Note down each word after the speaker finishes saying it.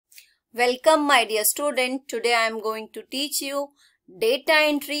Welcome my dear student. Today I am going to teach you data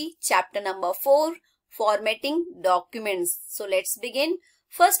entry chapter number 4, formatting documents. So let's begin.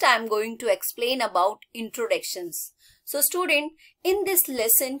 First I am going to explain about introductions. So student, in this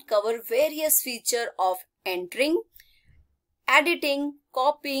lesson cover various features of entering, editing,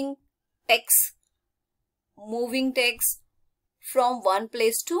 copying text, moving text from one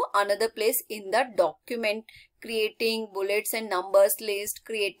place to another place in the document, creating bullets and numbers list,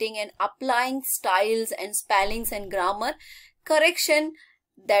 creating and applying styles and spellings and grammar correction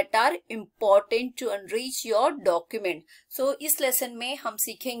that are important to enrich your document. So इस lesson में हम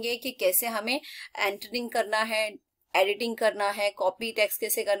सीखेंगे कि कैसे हमें entering करना है, editing करना है, कॉपी टेक्स्ट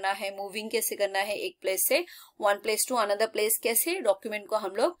कैसे करना है, मूविंग कैसे करना है, एक प्लेस से one place to another place कैसे डॉक्यूमेंट को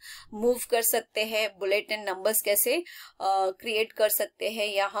हम लोग मूव कर सकते हैं, बुलेट एंड नंबर्स कैसे क्रिएट कर सकते हैं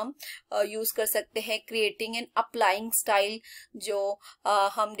या हम यूज कर सकते हैं, क्रिएटिंग एंड अप्लाइंग स्टाइल जो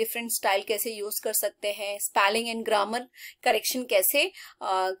हम डिफरेंट स्टाइल कैसे यूज कर सकते हैं, स्पेलिंग एंड ग्रामर करेक्शन कैसे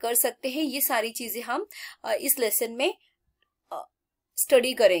कर सकते हैं, ये सारी चीजें हम इस लेसन में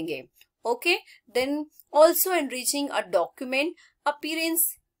स्टडी करेंगे. Okay, then also enriching a document appearance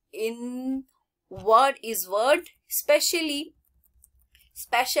in word is word, speciality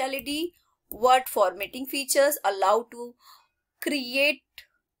word formatting features allow to create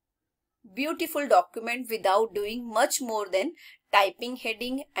beautiful document without doing much more than typing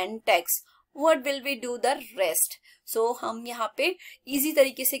heading and text. What will we do the rest? So हम यहाँ पे easy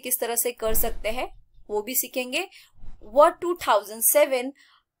तरीके से किस तरह से कर सकते हैं वो भी सीखेंगे. Word 2007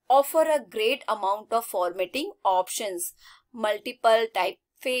 offer a great amount of formatting options, multiple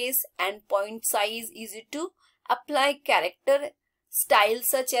typeface and point size, easy to apply character styles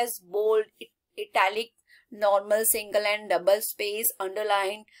such as bold, italic, normal, single and double space,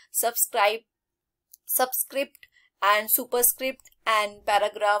 underline, subscript and superscript and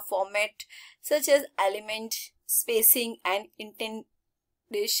paragraph format such as element, spacing and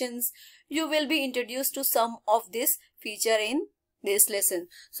indentations. You will be introduced to some of this feature in this lesson.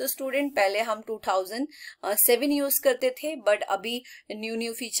 So student, पहले हम 2007 use करते थे but अभी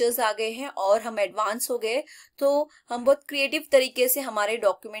new features आ गए हैं और हम advance हो गए, तो हम बहुत क्रिएटिव तरीके से हमारे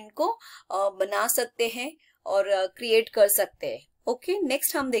डॉक्यूमेंट को बना सकते हैं और क्रिएट कर सकते हैं. ओके,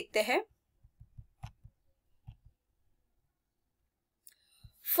 नेक्स्ट हम देखते हैं.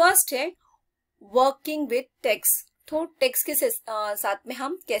 फर्स्ट है वर्किंग विथ टेक्स्ट. तो टेक्स्ट के साथ में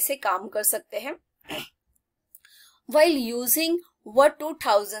हम कैसे काम कर सकते हैं. While using Word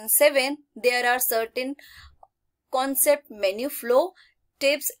 2007, there are certain concept, menu flow,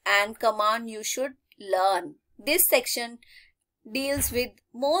 tips and command you should learn. This section deals with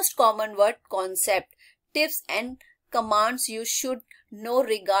most common word concept, tips and commands you should know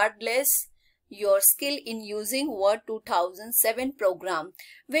regardless your skill in using Word 2007 program.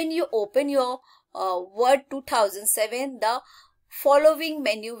 When you open your Word 2007, the following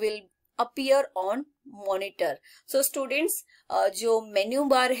menu will appear on monitor. So students, जो menu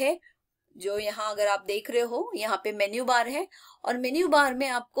bar है, जो यहाँ अगर आप देख रहे हो यहाँ पे मेन्यू बार है और मेन्यू बार में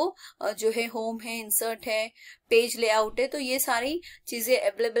आपको जो है होम है, इंसर्ट है, पेज लेआउट है, तो ये सारी चीजें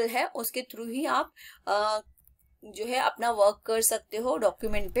अवेलेबल है. उसके थ्रू ही आप जो है अपना वर्क कर सकते हो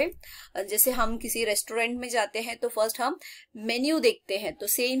डॉक्यूमेंट पे. जैसे हम किसी रेस्टोरेंट में जाते हैं तो फर्स्ट हम मेन्यू देखते हैं, तो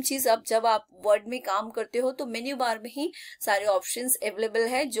सेम चीज अब जब आप वर्ड में काम करते हो तो मेन्यू बार में ही सारे ऑप्शंस अवेलेबल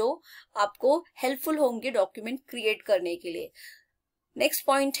है जो आपको हेल्पफुल होंगे डॉक्यूमेंट क्रिएट करने के लिए. नेक्स्ट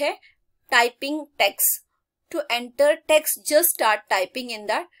पॉइंट है typing text. To enter text, just start typing in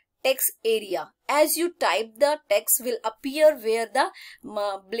the text area. As you type, the text will appear where the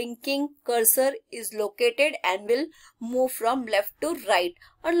blinking cursor is located and will move from left to right.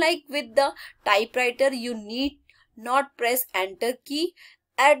 Unlike with the typewriter, you need not press enter key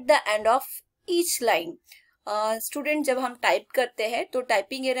at the end of each line. Student, जब हम type करते हैं तो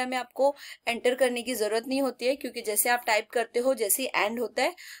typing area में आपको enter करने की जरूरत नहीं होती है, क्योंकि जैसे आप टाइप करते हो जैसे एंड होता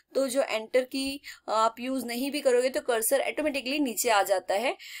है तो जो एंटर की आप यूज नहीं भी करोगे तो कर्सर ऑटोमेटिकली नीचे आ जाता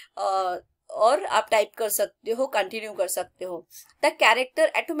है और आप टाइप कर सकते हो, कंटिन्यू कर सकते हो. The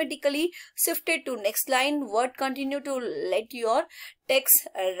character automatically shifted to next line. Word continue to let your text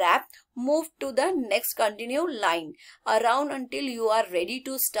wrap, move to the next continue line around until you are ready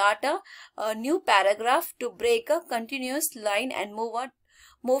to start a new paragraph. To break a continuous line and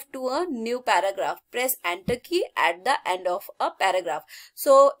move to a new paragraph, press enter key at the end of a paragraph.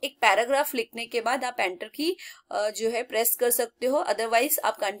 So एक paragraph लिखने के बाद आप enter की जो है press कर सकते हो, अदरवाइज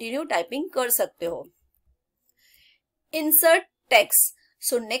आप कंटिन्यू टाइपिंग कर सकते हो. Insert text.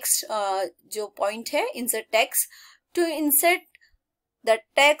 सो नेक्स्ट जो पॉइंट है insert text. To insert the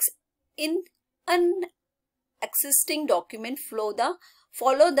text in an existing document, follow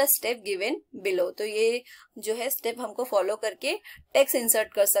follow the step given below. तो ये जो है स्टेप हमको फॉलो करके टेक्स्ट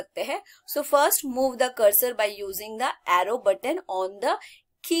इंसर्ट कर सकते हैं। So first move the cursor by using the arrow button on the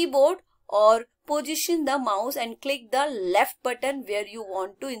keyboard और position the mouse and click the left button where you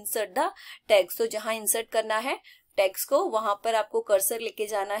want to insert the text. तो जहां insert करना है text को वहां पर आपको कर्सर लेके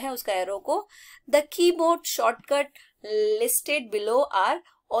जाना है उसका एरो को। The keyboard shortcut listed below are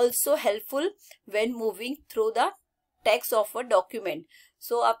also helpful when moving through the text of a document.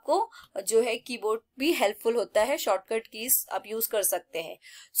 सो आपको जो है कीबोर्ड भी हेल्पफुल होता है, शॉर्टकट कीज आप यूज कर सकते हैं।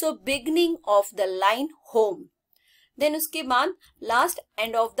 सो beginning of the line home, then उसके बाद last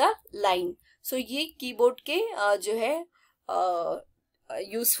end of the line. सो ये कीबोर्ड के जो है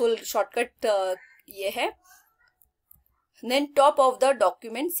यूजफुल शॉर्टकट ये है। Then top of the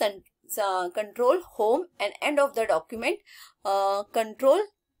document control home and end of the document control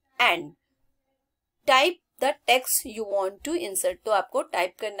and type the text you want to insert. तो आपको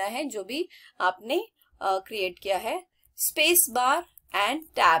टाइप करना है जो भी आपने क्रिएट किया है। Space bar and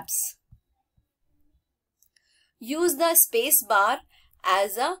tabs, use the space bar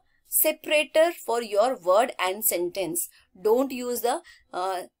as a separator for your word and sentence. Don't use the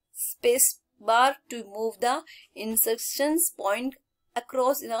space bar to move the insertions point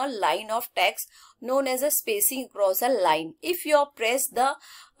across in a line of text known as a spacing across a line. If you press the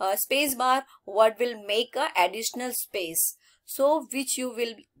space bar, word will make a additional space, so which you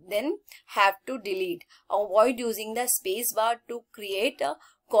will then have to delete. Avoid using the space bar to create a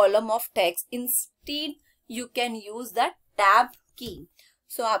column of text. Instead you can use the tab key.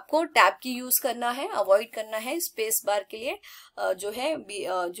 So आपको tab की use करना है, avoid करना है space bar के लिए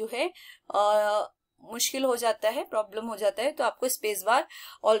जो है मुश्किल हो जाता है, प्रॉब्लम हो जाता है। तो आपको स्पेस बार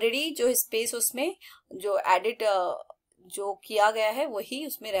ऑलरेडी जो स्पेस उसमें जो एडिट जो किया गया है वही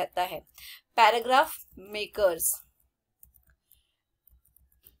उसमें रहता है। Paragraph makers,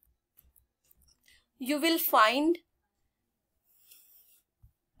 you will find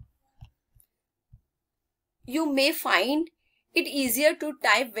you may find it easier to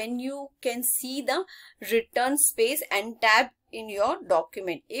type when you can see the return space and tab in your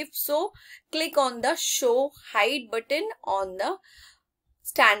document. If so, click on the show hide button on the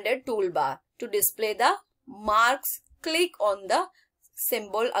standard toolbar to display the marks. Click on the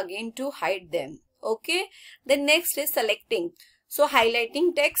symbol again to hide them. Okay, the next is selecting. So highlighting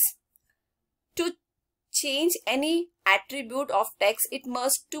text. To change any attribute of text, it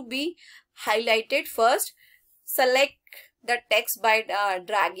must to be highlighted first. Select the text by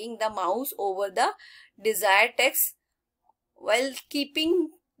dragging the mouse over the desired text while keeping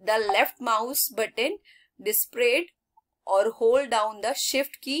the left mouse button displayed, or hold down the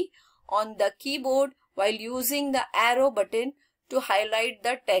shift key on the keyboard while using the arrow button to highlight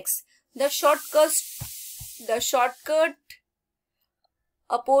the text. The shortcut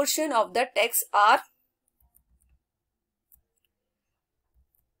a portion of the text are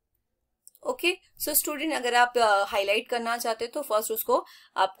okay. So student अगर आप highlight करना चाहते हो तो first उसको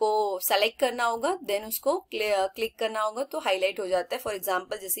आपको select करना होगा, देन उसको क्लिक करना होगा तो हाईलाइट हो जाता है। फॉर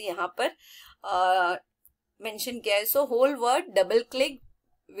एग्जांपल जैसे यहाँ पर मेंशन किया है, so whole word double click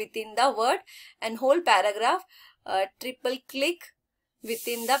with in the word and whole paragraph triple click with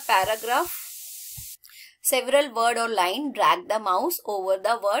in the paragraph. Several word और line drag the mouse over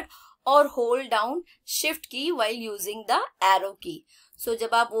the word और होल्ड डाउन शिफ्ट की while using the arrow की। सो जब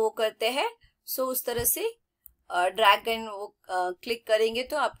आप वो करते हैं सो उस तरह से ड्रैग एंड वो क्लिक करेंगे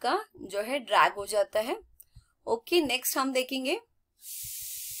तो आपका जो है ड्रैग हो जाता है। ओके, नेक्स्ट हम देखेंगे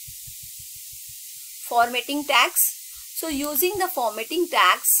formatting tags. So using the formatting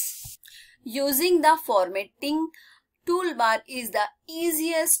tags, using the formatting toolbar is the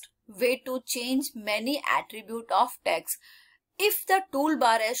easiest way to change many attributes of text. If the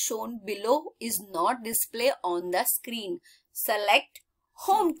toolbar as shown below is not displayed on the screen, select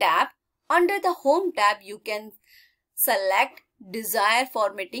Home tab. Under the Home tab, you can select desired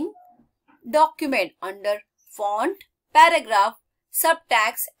formatting document under font, paragraph,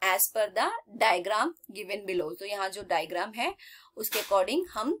 subtext as per the diagram given below. तो यहाँ जो diagram है उसके according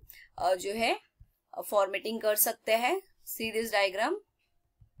हम जो है formatting कर सकते हैं। See this diagram.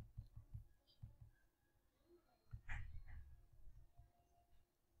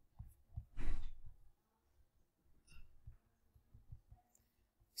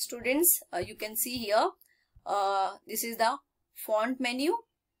 Students, you can see here, this is the font menu,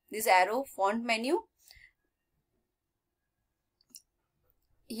 this arrow font menu.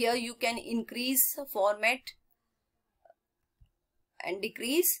 Here you can increase format and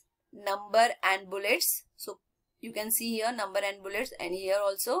decrease number and bullets. So you can see here number and bullets, and here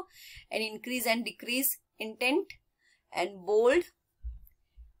also, and increase and decrease intent and bold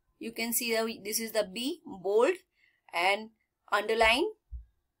You can see that this is the B, bold and underline,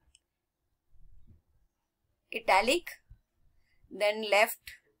 italic, then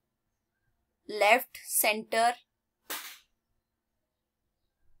left, center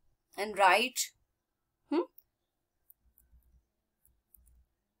and right.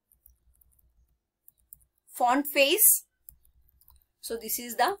 Font face. So this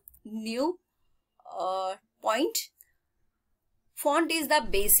is the new point. Font is the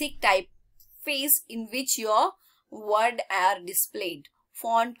basic typeface in which your word are displayed.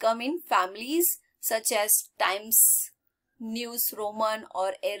 Font come in families such as Times, News, Roman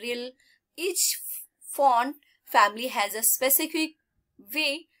or Arial. Each font family has a specific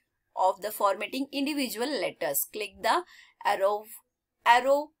way of the formatting individual letters. Click the arrow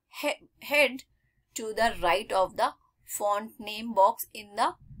head to the right of the font name box in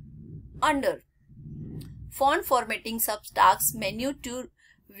the under. Font formatting subtasks menu to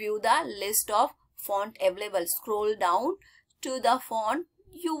view the list of font available. Scroll down to the font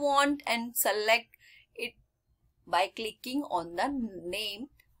you want and select it by clicking on the name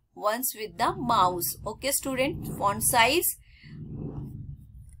once with the mouse. Okay student, font size.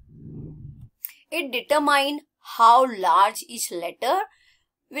 It determines how large each letter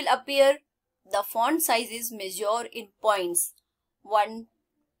will appear. The font size is measured in points.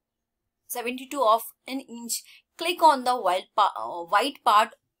 1/72 of an inch. Click on the white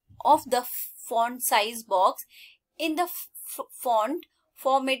part of the font size box in the font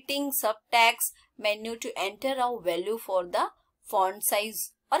formatting subtext menu to enter a value for the font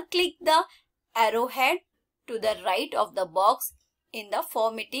size, or click the arrowhead to the right of the box in the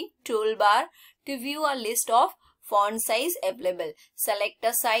formatting toolbar to view a list of font size available. Select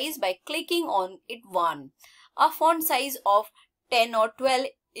a size by clicking on it one. A font size of 10 or 12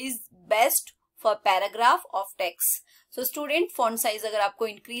 is best for paragraph of text. So student, font size अगर आपको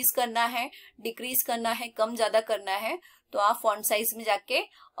increase करना है, decrease करना है, कम ज़्यादा करना है, तो आप font size में जाके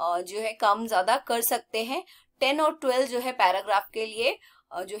जो है कम ज़्यादा कर सकते हैं. 10 और 12 जो है पैराग्राफ के लिए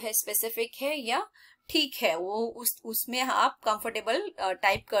जो है स्पेसिफिक है या ठीक है, वो उसमें आप कंफर्टेबल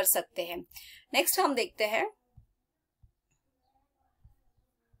टाइप कर सकते हैं. नेक्स्ट हम देखते हैं.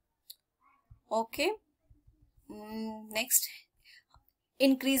 Okay, next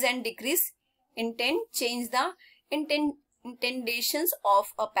increase and decrease intent. Change the indentations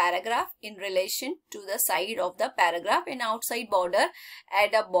of a paragraph in relation to the side of the paragraph and outside border.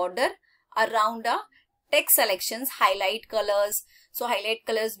 Add a border around the text selections. Highlight colors. So highlight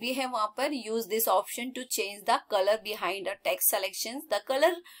colors भी है वहाँ पर. Use this option to change the color behind the text selections. The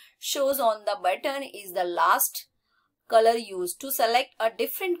color shows on the button is the last color used. To select a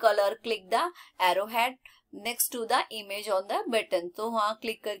different color, click the arrowhead next to the image on the button. तो वहाँ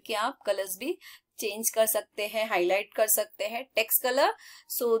click करके आप colours भी change कर सकते हैं, highlight कर सकते हैं. Text colour.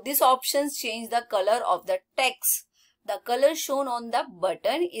 So this options change the color of the text. The color shown on the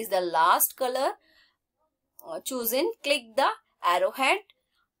button is the last color chosen. Click the arrowhead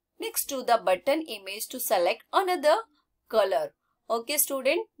next to the button image to select another color. Okay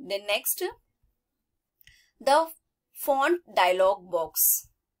student. Then next, the font dialog box.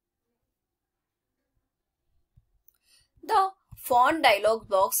 The font dialog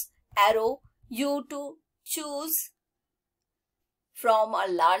box arrow you to choose from a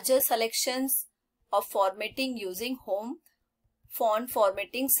larger selections of formatting using home font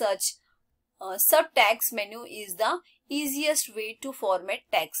formatting. Search subtext menu is the easiest way to format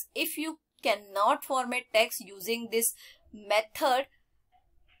text. If you cannot format text using this method,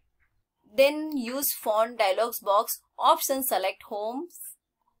 then use font dialog box option. Select home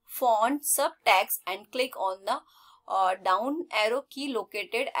font subtext and click on the down arrow key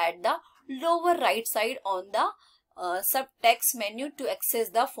located at the lower right side on the subtext menu to access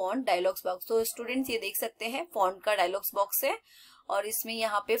the font dialogs box. तो students ये देख सकते हैं font का dialogues box है और इसमें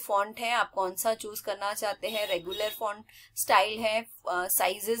यहाँ पे फॉन्ट है. आप कौन सा चूज करना चाहते हैं. रेगुलर फॉन्ट स्टाइल है,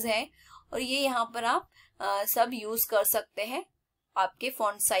 साइजेस हैं और ये यहाँ पर आप सब यूज कर सकते हैं आपके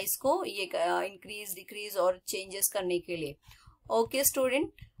फॉन्ट साइज को ये इंक्रीज डिक्रीज और चेंजेस करने के लिए. Okay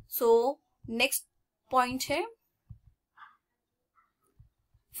student. So next point है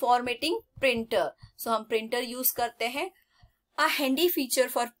फॉर्मेटिंग प्रिंटर. सो हम प्रिंटर यूज करते हैं. अ handy feature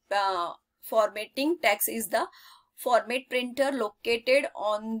for formatting text is the format printer located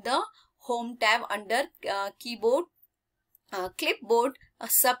on the home tab under keyboard clipboard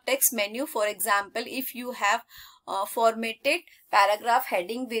subtext menu. For example, if you have formatted paragraph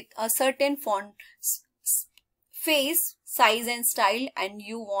heading with a certain font face, size and style and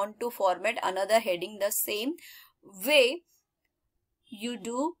you want to format another heading the same way, you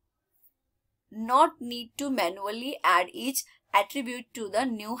do not need to manually add each attribute to the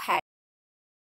new head.